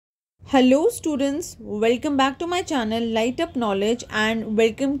Hello students, welcome back to my channel Lightup Knowledge and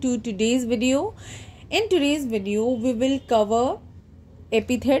welcome to today's video. In today's video, we will cover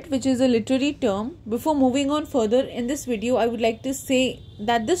epithet, which is a literary term. Before moving on further in this video, I would like to say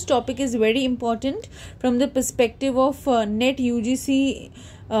that this topic is very important from the perspective of NET UGC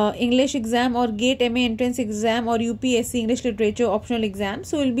English exam or GATE MA entrance exam or UPSC English literature optional exam.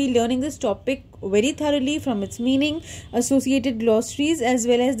 So we'll be learning this topic very thoroughly from its meaning, associated glossaries, as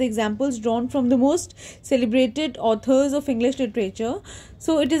well as the examples drawn from the most celebrated authors of English literature.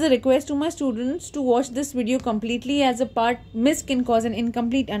 So it is a request to my students to watch this video completely, as a part miss can cause an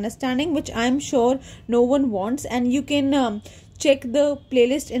incomplete understanding, which I am sure no one wants. And you can check the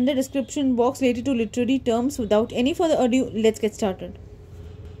playlist in the description box related to literary terms. Without any further ado, let's get started.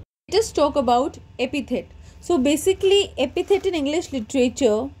 Let us talk about epithet. So basically, epithet in English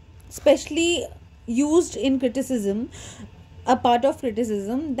literature, especially used in criticism, a part of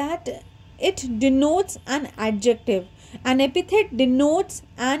criticism, that it denotes an adjective. An epithet denotes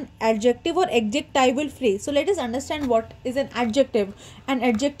an adjective or adjectival phrase. So let us understand what is an adjective. An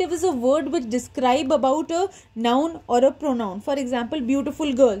adjective is a word which describes about a noun or a pronoun. For example,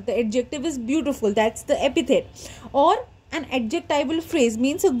 beautiful girl. The adjective is beautiful. That's the epithet. Or an adjectival phrase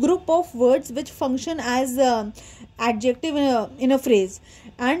means a group of words which function as adjective in a phrase,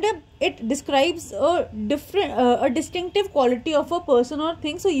 and it describes a distinctive quality of a person or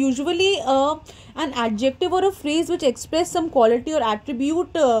thing. So usually an adjective or a phrase which express some quality or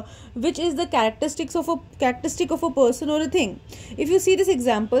attribute which is the characteristic of a person or a thing. If you see this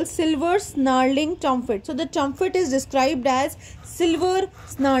example, silver snarling trumpet. So the trumpet is described as silver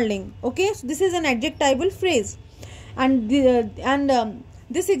snarling. Okay, so this is an adjectival phrase. And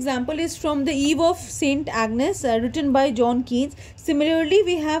this example is from The Eve of Saint Agnes, written by John Keats. Similarly,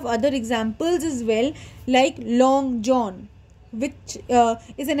 we have other examples as well, like Long John, which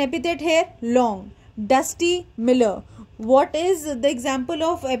is an epithet here, long. Dusty Miller. What is the example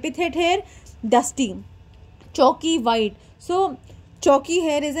of epithet here? Dusty. Chalky White. So chalky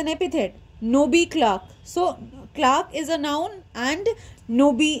here is an epithet. Nobby Clark. So Clark is a noun and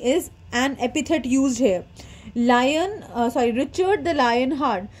Nobby is an epithet used here. Richard the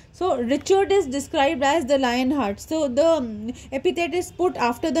Lionheart. So Richard is described as the Lionheart. So the epithet is put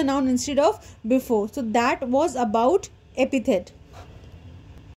after the noun instead of before. So that was about epithet.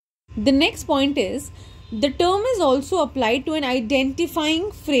 The next point is, the term is also applied to an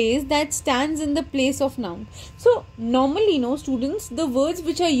identifying phrase that stands in the place of noun. So normally, students, the words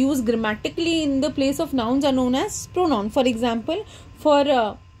which are used grammatically in the place of nouns are known as pronoun. For example,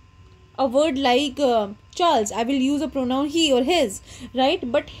 for a word like Charles, I will use a pronoun he or his,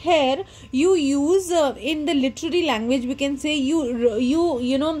 right? But here you use in the literary language, we can say you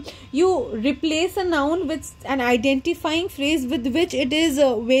replace a noun with an identifying phrase with which it is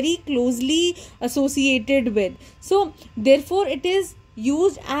very closely associated with. So therefore it is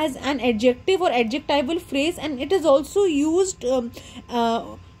used as an adjective or adjectival phrase, and it is also used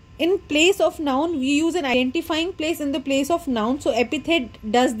in place of noun. We use an identifying place in the place of noun. So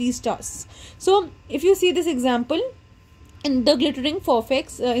epithet does these tasks. So if you see this example in The Glittering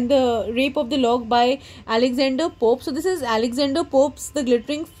Forfex, in The Rape of the Lock by Alexander Pope. So this is Alexander Pope's The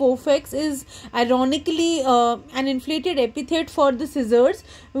Glittering Forfex is ironically an inflated epithet for the scissors,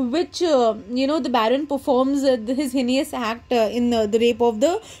 which the Baron performs his heinous act in the Rape of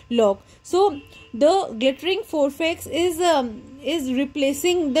the Lock. So the glittering forfex is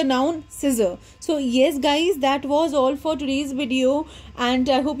replacing the noun scissor. So yes guys, that was all for today's video, and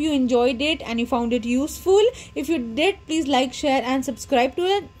I hope you enjoyed it and you found it useful. If you did, please like, share and subscribe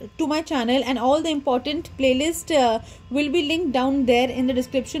to my channel, and all the important playlist will be linked down there in the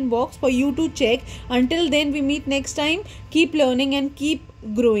description box for you to check. Until then, we meet next time. Keep learning and keep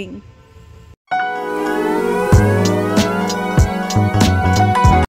growing.